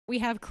We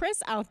have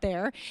Chris out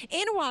there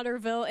in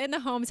Waterville in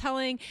the home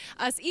telling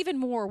us even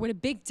more what a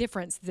big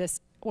difference this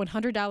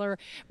 $100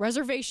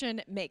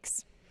 reservation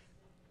makes.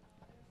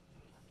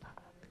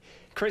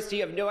 Christy,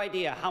 you have no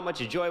idea how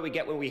much joy we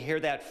get when we hear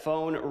that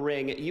phone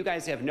ring. You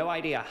guys have no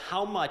idea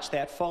how much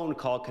that phone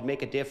call could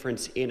make a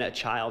difference in a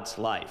child's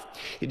life.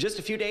 Just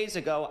a few days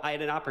ago, I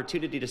had an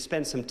opportunity to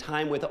spend some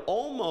time with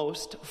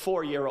almost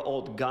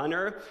 4-year-old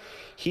Gunnar.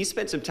 He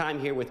spent some time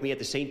here with me at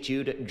the St.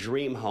 Jude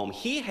Dream Home.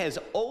 He has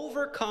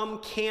overcome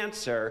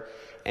cancer,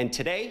 and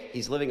today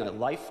he's living a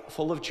life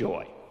full of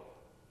joy.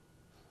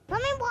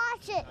 Let me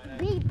watch it,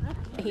 beep.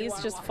 He's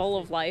just full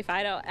of life.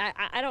 I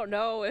don't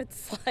know.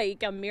 It's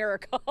like a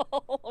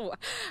miracle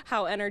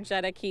how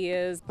energetic he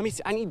is. Let me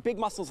see. I need big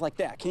muscles like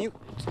that. Can you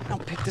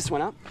pick this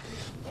one up?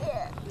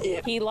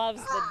 Yeah. He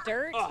loves the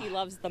dirt. He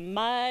loves the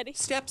mud.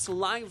 Steps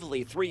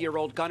lively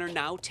 3-year-old Gunnar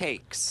now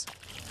takes,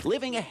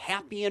 living a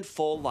happy and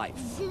full life.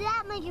 Did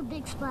that make a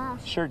big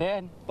splash? Sure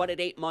did. But at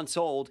 8 months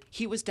old,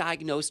 he was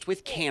diagnosed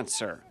with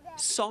cancer,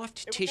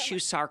 soft tissue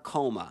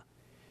sarcoma.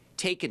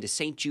 Taken to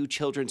St. Jude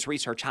Children's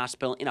Research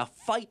Hospital in a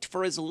fight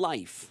for his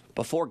life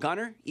before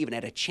Gunnar even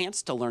had a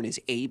chance to learn his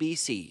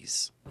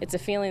ABCs. It's a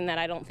feeling that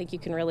I don't think you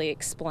can really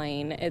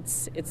explain.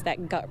 It's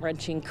that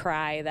gut-wrenching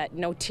cry that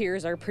no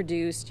tears are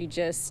produced.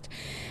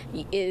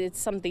 It's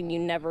something you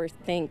never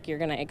think you're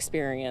going to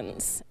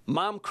experience.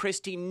 Mom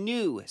Christy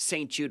knew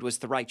St. Jude was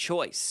the right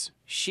choice.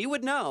 She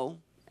would know.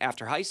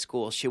 After high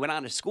school, she went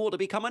on to school to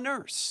become a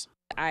nurse.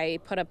 I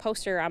put a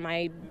poster on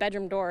my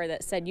bedroom door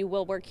that said, "You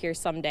will work here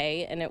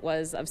someday," and it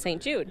was of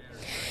St. Jude.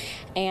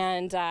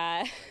 And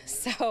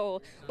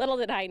so little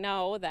did I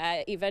know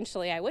that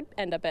eventually I would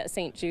end up at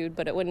St. Jude,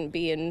 but it wouldn't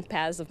be in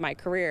paths of my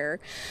career.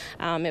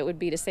 It would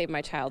be to save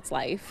my child's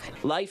life.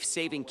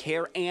 Life-saving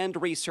care and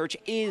research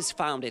is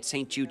found at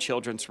St. Jude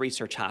Children's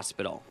Research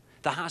Hospital.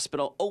 The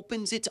hospital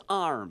opens its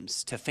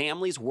arms to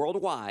families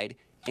worldwide,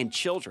 and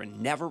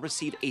children never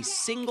receive a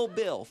single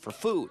bill for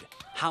food,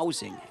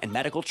 housing, and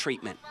medical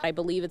treatment. I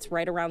believe it's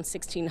right around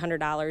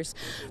 $1,600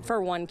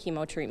 for one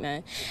chemo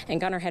treatment, and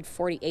Gunnar had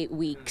 48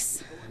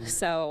 weeks,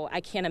 so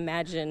I can't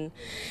imagine.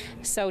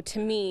 So to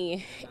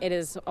me, it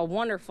is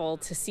wonderful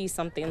to see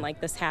something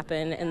like this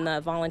happen, and the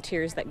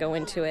volunteers that go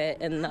into it,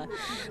 and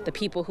the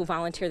people who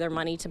volunteer their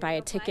money to buy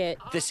a ticket.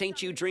 The St.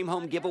 Jude Dream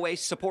Home giveaway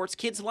supports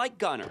kids like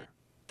Gunnar.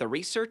 The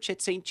research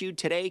at St. Jude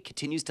today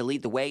continues to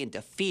lead the way in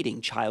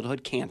defeating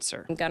childhood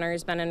cancer. Gunnar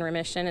has been in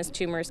remission. His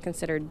tumor is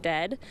considered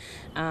dead,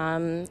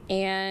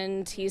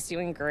 and he's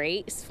doing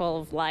great. He's full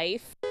of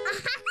life.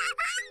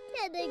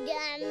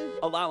 Again.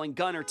 Allowing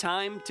Gunnar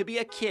time to be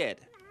a kid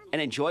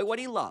and enjoy what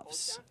he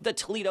loves, the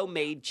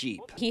Toledo-made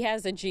Jeep. He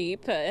has a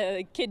Jeep,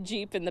 a kid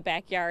Jeep in the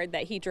backyard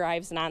that he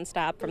drives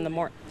nonstop from the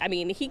morning. I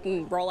mean, he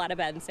can roll out of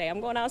bed and say,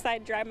 "I'm going outside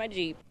and drive my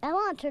Jeep." I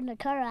want to turn the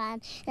car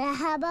on, and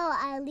how about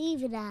I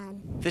leave it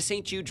on? The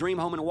St. Jude Dream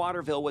Home in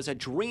Waterville was a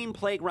dream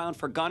playground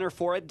for Gunnar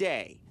for a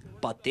day.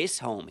 But this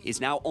home is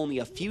now only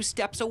a few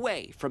steps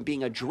away from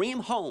being a dream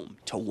home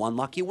to one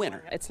lucky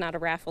winner. It's not a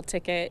raffle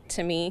ticket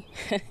to me.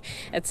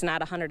 It's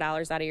not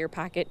 $100 out of your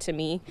pocket to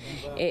me.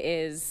 It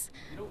is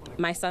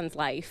my son's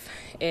life.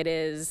 It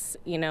is,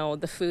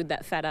 the food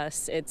that fed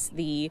us. It's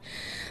the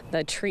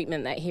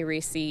treatment that he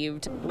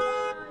received.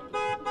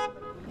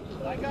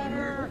 Hi,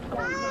 Gunnar.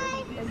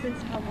 Hi.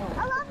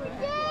 I love you,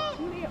 Dad.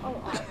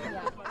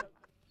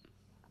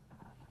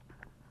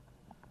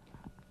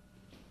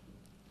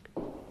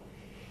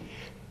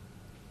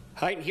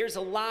 All right, here's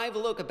a live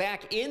look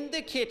back in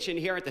the kitchen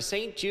here at the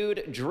St.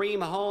 Jude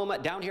Dream Home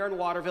down here in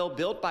Waterville,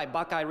 built by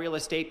Buckeye Real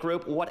Estate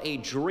Group. What a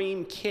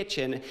dream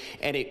kitchen,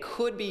 and it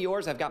could be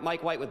yours. I've got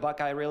Mike White with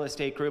Buckeye Real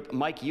Estate Group.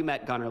 Mike, you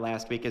met Gunnar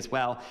last week as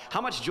well.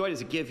 How much joy does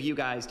it give you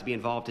guys to be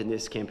involved in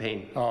this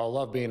campaign? Oh, I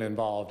love being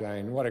involved. I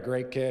mean, what a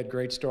great kid,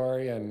 great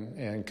story,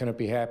 and couldn't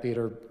be happy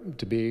to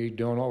be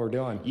doing what we're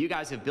doing. You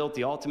guys have built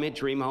the ultimate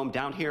dream home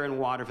down here in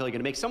Waterville. You're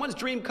going to make someone's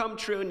dream come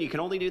true, and you can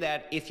only do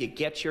that if you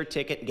get your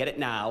ticket. Get it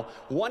now.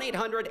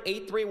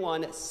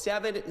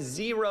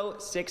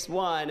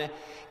 1-800-831-7061.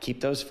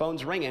 Keep those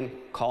phones ringing.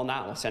 Call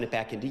now. We'll send it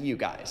back into you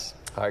guys.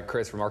 All right,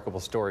 Chris, remarkable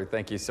story.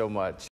 Thank you so much.